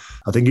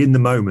 I think in the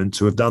moment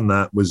to have done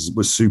that was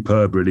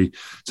superb really,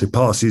 to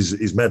pass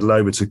his medal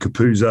over to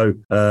Capuzzo.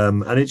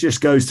 And it just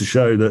goes to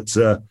show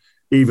that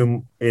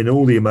even in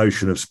all the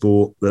emotion of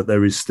sport, that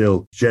there is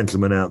still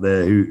gentlemen out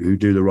there who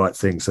do the right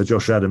thing. So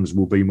Josh Adams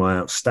will be my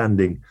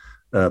outstanding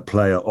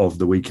player of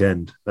the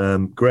weekend.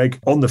 Greg,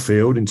 on the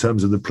field in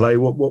terms of the play,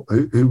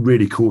 who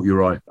really caught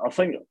your eye? I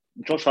think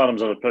Josh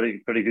Adams had a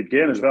pretty good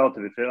game as well,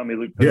 to be fair. I mean,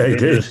 he looked pretty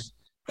dangerous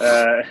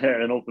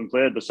in open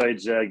play,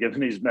 besides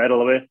giving his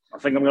medal away. I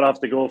think I'm going to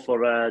have to go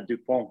for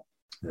Dupont.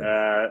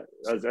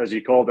 As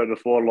you called it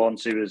before,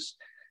 Lawrence,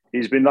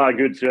 he's been that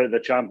good throughout the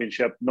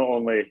championship, not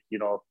only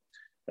in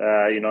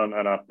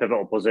a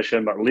pivotal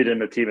position, but leading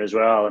the team as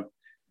well,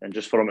 and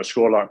just for him to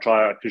score that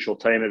try at a crucial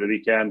time at the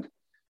weekend.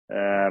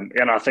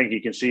 And I think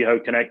you can see how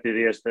connected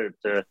he is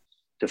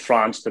to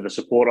France, to the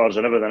supporters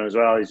and everything as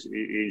well.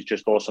 He's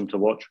just awesome to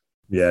watch.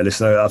 Yeah,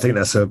 listen, I think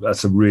that's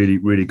a really,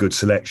 really good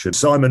selection.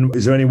 Simon,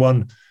 is there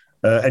anyone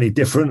any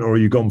different, or are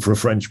you gone for a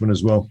Frenchman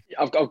as well?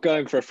 I'm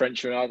going for a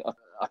Frenchman.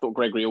 I thought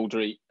Gregory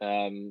Aldry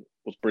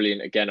was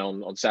brilliant again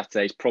on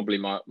Saturday. He's probably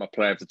my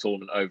player of the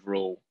tournament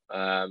overall.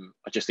 I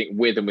just think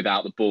with and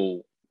without the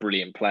ball,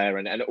 brilliant player.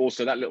 And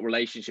also that little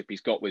relationship he's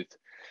got with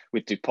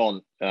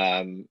Dupont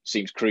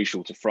seems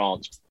crucial to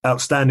France.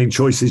 Outstanding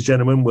choices,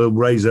 gentlemen. We'll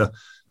raise a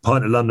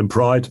pint of London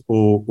Pride,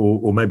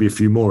 or maybe a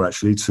few more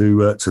actually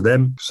to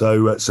them.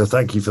 So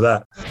thank you for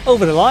that.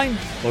 Over the line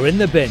or in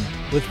the bin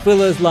with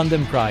Fuller's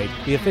London Pride,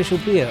 the official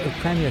beer of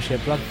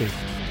Premiership Rugby.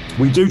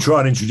 We do try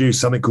and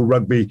introduce something called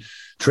Rugby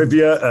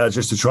Trivia,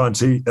 just to try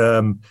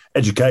and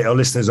educate our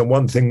listeners on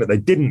one thing that they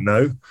didn't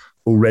know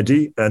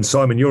already. And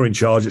Simon, you're in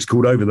charge. It's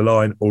called Over the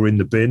Line or in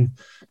the Bin.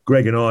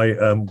 Greg and I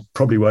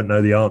probably won't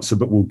know the answer,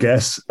 but we'll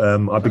guess.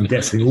 I've been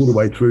guessing all the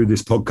way through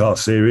this podcast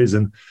series,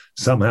 and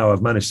somehow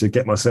I've managed to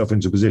get myself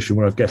into a position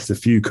where I've guessed a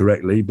few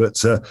correctly. But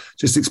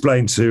just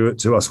explain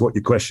to us what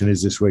your question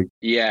is this week.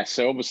 Yeah,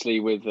 so obviously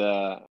with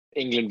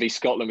England v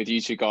Scotland, with you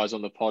two guys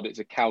on the pod, it's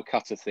a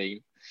Calcutta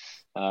theme.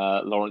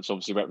 Lawrence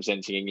obviously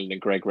representing England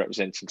and Greg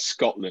representing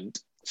Scotland.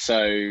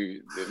 So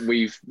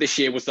this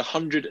year was the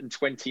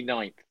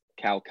 129th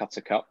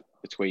Calcutta Cup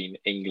between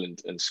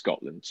England and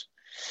Scotland.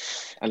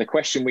 And the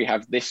question we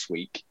have this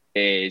week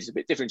is a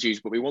bit different to you,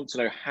 but we want to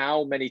know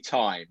how many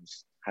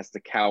times has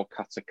the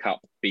Calcutta Cup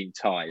been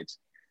tied?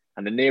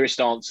 And the nearest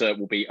answer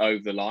will be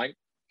over the line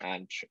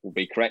and will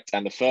be correct,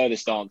 and the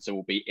furthest answer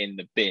will be in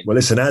the bin. Well,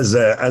 listen, as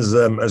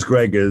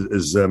Greg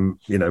has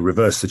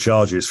reversed the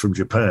charges from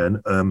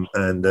Japan,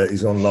 and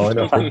he's online,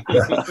 I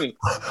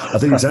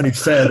think it's only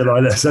fair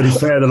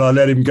that I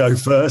let him go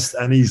first,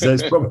 and he's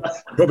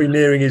probably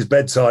nearing his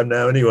bedtime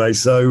now anyway.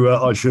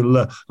 So I shall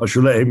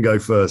let him go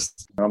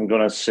first. I'm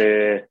going to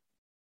say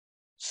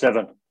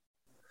 7. What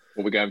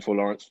are we going for,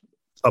 Lawrence?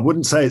 I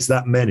wouldn't say it's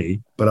that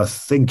many, but I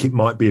think it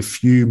might be a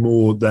few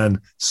more than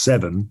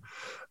 7.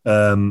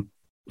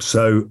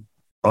 So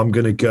I'm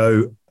going to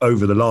go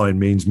over the line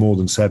means more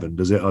than 7,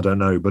 does it? I don't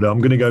know, but I'm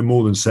going to go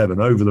more than 7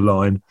 over the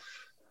line.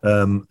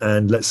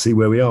 And let's see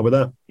where we are with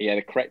that. Yeah,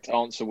 the correct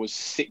answer was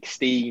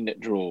 16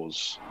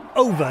 draws.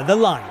 Over the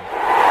line.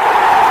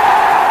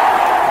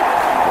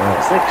 Wow.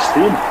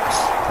 16.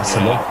 That's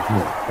a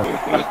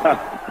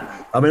lot.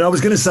 I mean, I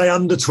was going to say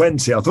under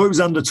 20. I thought it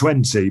was under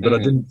 20, but I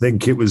didn't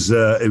think it was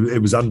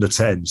it was under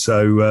 10.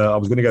 So I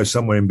was going to go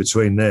somewhere in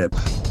between there.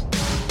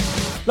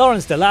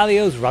 Lawrence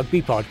Dallaglio's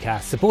Rugby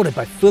Podcast, supported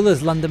by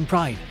Fuller's London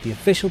Pride, the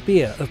official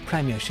beer of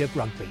Premiership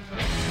Rugby.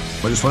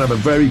 I just want to have a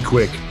very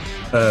quick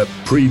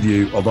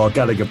preview of our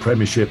Gallagher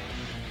Premiership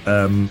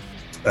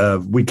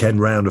weekend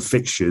round of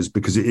fixtures,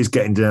 because it is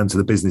getting down to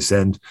the business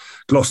end.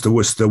 Gloucester,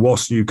 Worcester,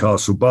 Wasps,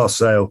 Newcastle,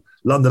 Barsale,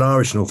 London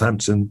Irish,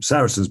 Northampton,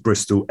 Saracens,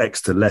 Bristol,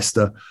 Exeter,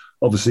 Leicester.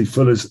 Obviously,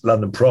 Fuller's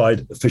London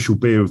Pride, official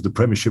beer of the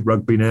Premiership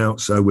Rugby now.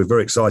 So we're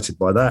very excited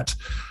by that.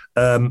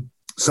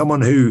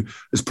 Someone who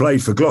has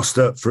played for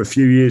Gloucester for a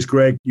few years,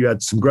 Greg, you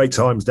had some great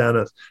times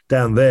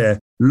down there.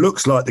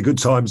 Looks like the good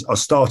times are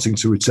starting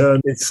to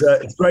return. It's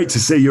great to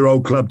see your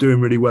old club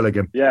doing really well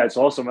again. Yeah, it's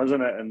awesome,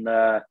 isn't it?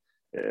 And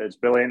it's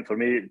brilliant for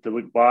me to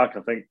look back.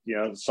 I think,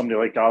 somebody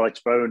like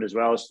Alex Brown as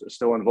well is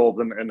still involved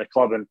in the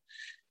club, and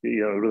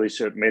really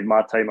sort of made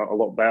my time a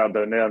lot better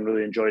down there, and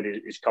really enjoyed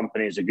his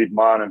company. He's a good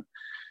man, and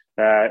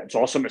it's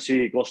awesome to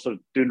see Gloucester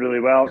doing really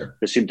well.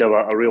 They seem to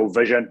have a real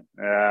vision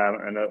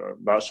and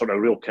that sort of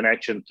real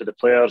connection to the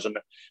players, and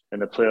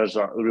the players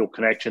are a real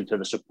connection to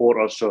the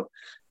supporters. So,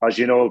 as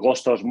you know,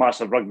 Gloucester's a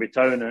massive rugby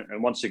town,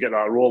 and once they get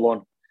that roll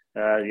on,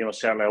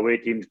 certainly away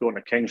teams going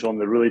to Kingsholm,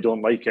 they really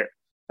don't like it.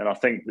 And I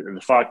think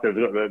the fact that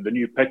they've got the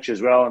new pitch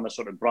as well, and the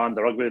sort of brand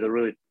of rugby they're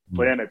really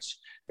playing,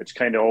 it's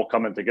kind of all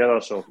coming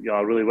together. So, I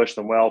really wish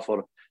them well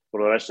for the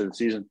rest of the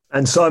season.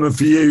 And Simon,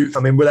 for you, I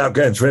mean, without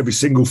going through every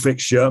single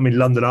fixture, I mean,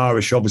 London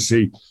Irish,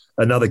 obviously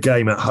another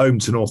game at home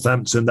to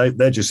Northampton.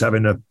 They're just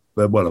having a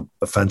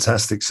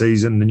fantastic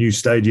season. The new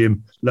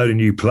stadium, load of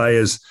new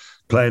players,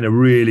 playing a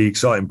really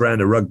exciting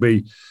brand of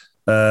rugby.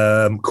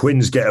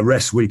 Quins get a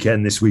rest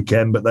weekend this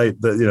weekend, but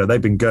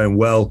they've been going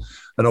well.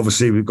 And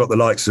obviously we've got the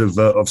likes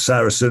of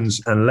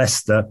Saracens and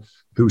Leicester,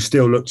 who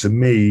still look to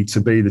me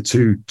to be the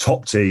two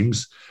top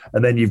teams.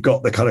 And then you've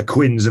got the kind of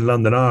Quins and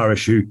London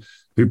Irish who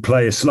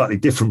play a slightly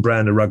different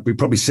brand of rugby,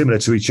 probably similar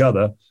to each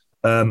other,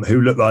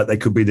 who look like they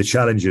could be the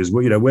challengers.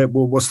 Well,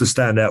 what's the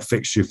standout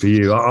fixture for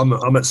you?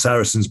 I'm at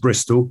Saracens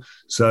Bristol,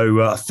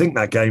 so I think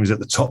that game's at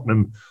the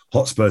Tottenham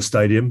Hotspur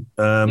Stadium.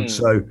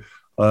 So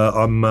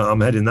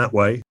I'm heading that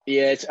way.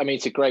 Yeah,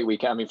 it's a great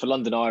weekend. I mean, for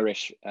London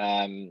Irish,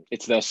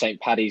 it's their St.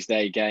 Paddy's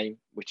Day game,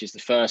 which is the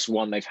first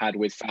one they've had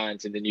with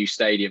fans in the new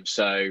stadium.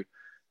 So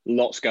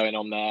lots going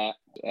on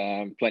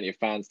there, plenty of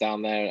fans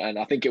down there, and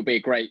I think it'll be a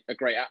great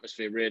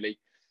atmosphere, really.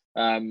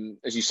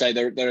 As you say,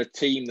 they're a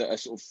team that are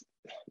sort of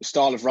the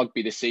style of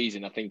rugby this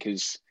season, I think,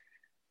 has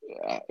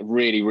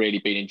really, really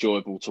been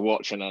enjoyable to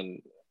watch. And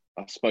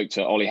I spoke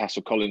to Ollie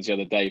Hassel-Collins the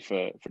other day for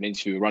an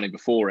interview running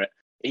before it.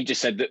 He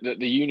just said that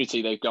the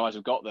unity those guys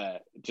have got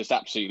there, just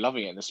absolutely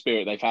loving it, and the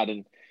spirit they've had.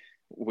 And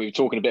we were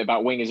talking a bit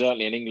about wingers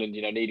earlier in England,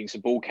 needing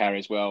some ball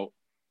carriers. Well,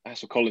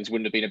 Hassel-Collins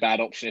wouldn't have been a bad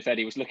option if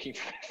Eddie was looking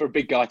for a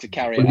big guy to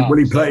carry it up. Well,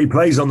 he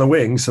plays on the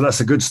wing, so that's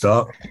a good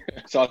start.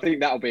 So I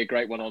think that'll be a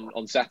great one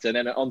on Saturday.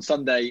 And then on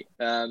Sunday,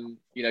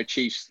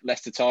 Chiefs,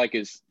 Leicester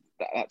Tigers,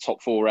 that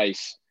top four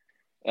race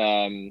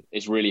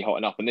is really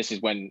hotting up. And this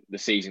is when the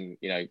season,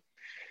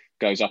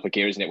 goes up a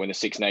gear, isn't it? When the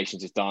Six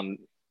Nations is done,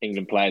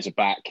 England players are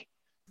back,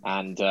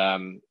 and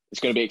it's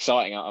going to be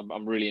exciting.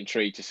 I'm really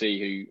intrigued to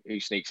see who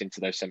sneaks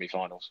into those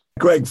semi-finals.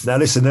 Greg, now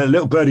listen, a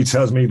little birdie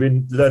tells me you've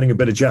been learning a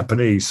bit of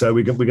Japanese, so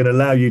we're going to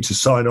allow you to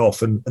sign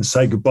off and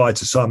say goodbye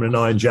to Simon and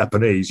I in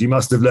Japanese. You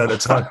must have learned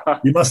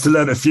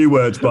a few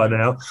words by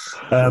now.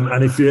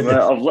 And if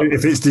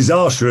it's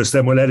disastrous,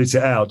 then we'll edit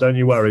it out. Don't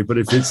you worry. But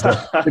if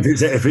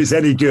it's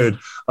any good,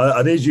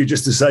 I need you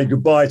just to say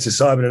goodbye to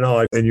Simon and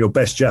I in your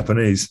best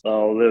Japanese.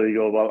 Oh, there you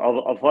go.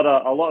 Well, I've had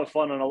a lot of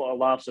fun and a lot of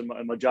laughs in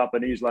my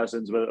Japanese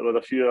lessons with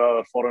a few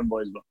other foreign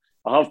boys, but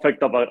I have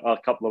picked up a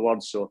couple of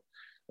words. So,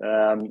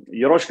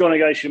 yoroshiku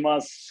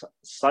onegaishimasu,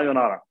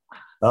 sayonara.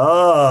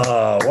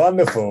 Ah,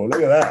 wonderful!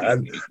 Look at that.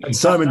 And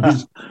Simon,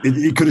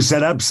 he could have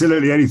said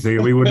absolutely anything,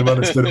 and we wouldn't have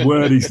understood a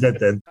word he said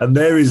then. And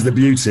there is the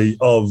beauty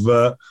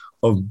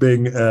of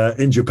being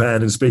in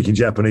Japan and speaking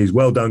Japanese.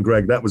 Well done,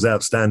 Greg. That was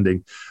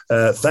outstanding.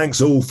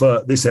 Thanks all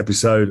for this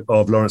episode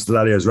of Lawrence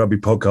Dallaglio's Rugby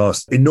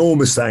Podcast.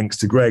 Enormous thanks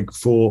to Greg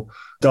for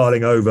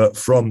dialing over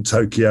from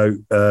Tokyo,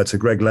 to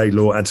Greg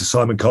Laidlaw, and to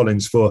Simon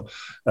Collins for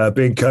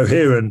being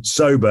coherent,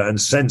 sober and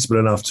sensible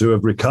enough to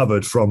have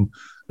recovered from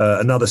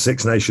another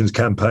Six Nations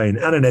campaign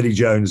and an Eddie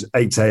Jones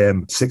 8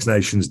 a.m. Six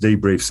Nations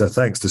debrief. So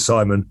thanks to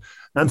Simon.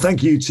 And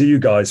thank you to you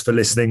guys for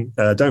listening.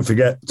 Don't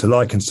forget to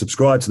like and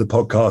subscribe to the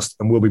podcast,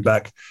 and we'll be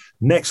back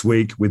next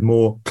week with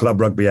more club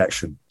rugby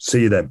action.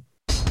 See you then.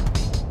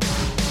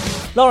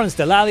 Lawrence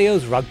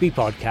Dallaglio's Rugby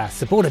Podcast,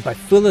 supported by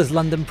Fuller's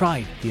London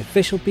Pride, the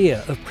official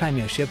beer of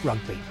Premiership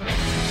Rugby.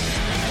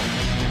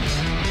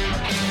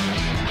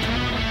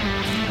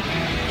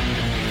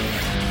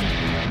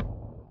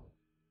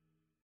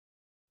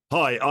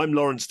 Hi, I'm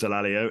Lawrence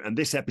Dallaglio, and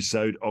this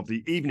episode of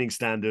the Evening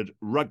Standard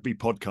Rugby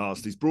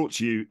Podcast is brought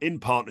to you in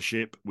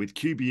partnership with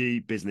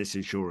QBE Business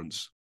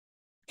Insurance.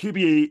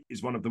 QBE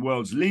is one of the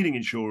world's leading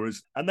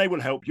insurers, and they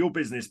will help your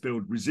business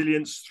build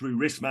resilience through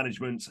risk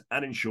management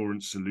and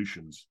insurance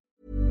solutions.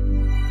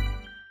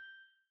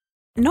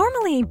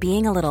 Normally,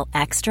 being a little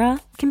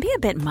extra can be a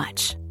bit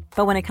much,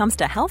 but when it comes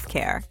to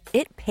healthcare,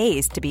 it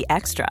pays to be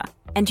extra.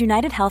 And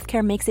United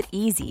Healthcare makes it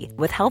easy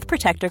with Health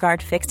Protector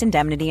Guard fixed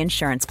indemnity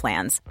insurance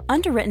plans.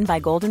 Underwritten by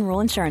Golden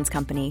Rule Insurance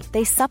Company,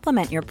 they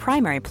supplement your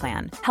primary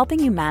plan,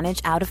 helping you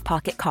manage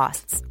out-of-pocket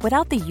costs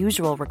without the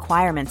usual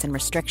requirements and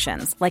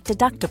restrictions like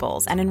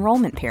deductibles and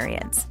enrollment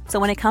periods. So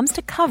when it comes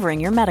to covering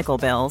your medical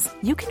bills,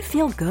 you can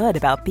feel good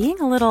about being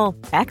a little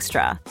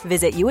extra.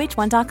 Visit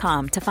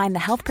UH1.com to find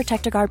the Health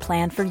Protector Guard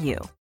plan for you.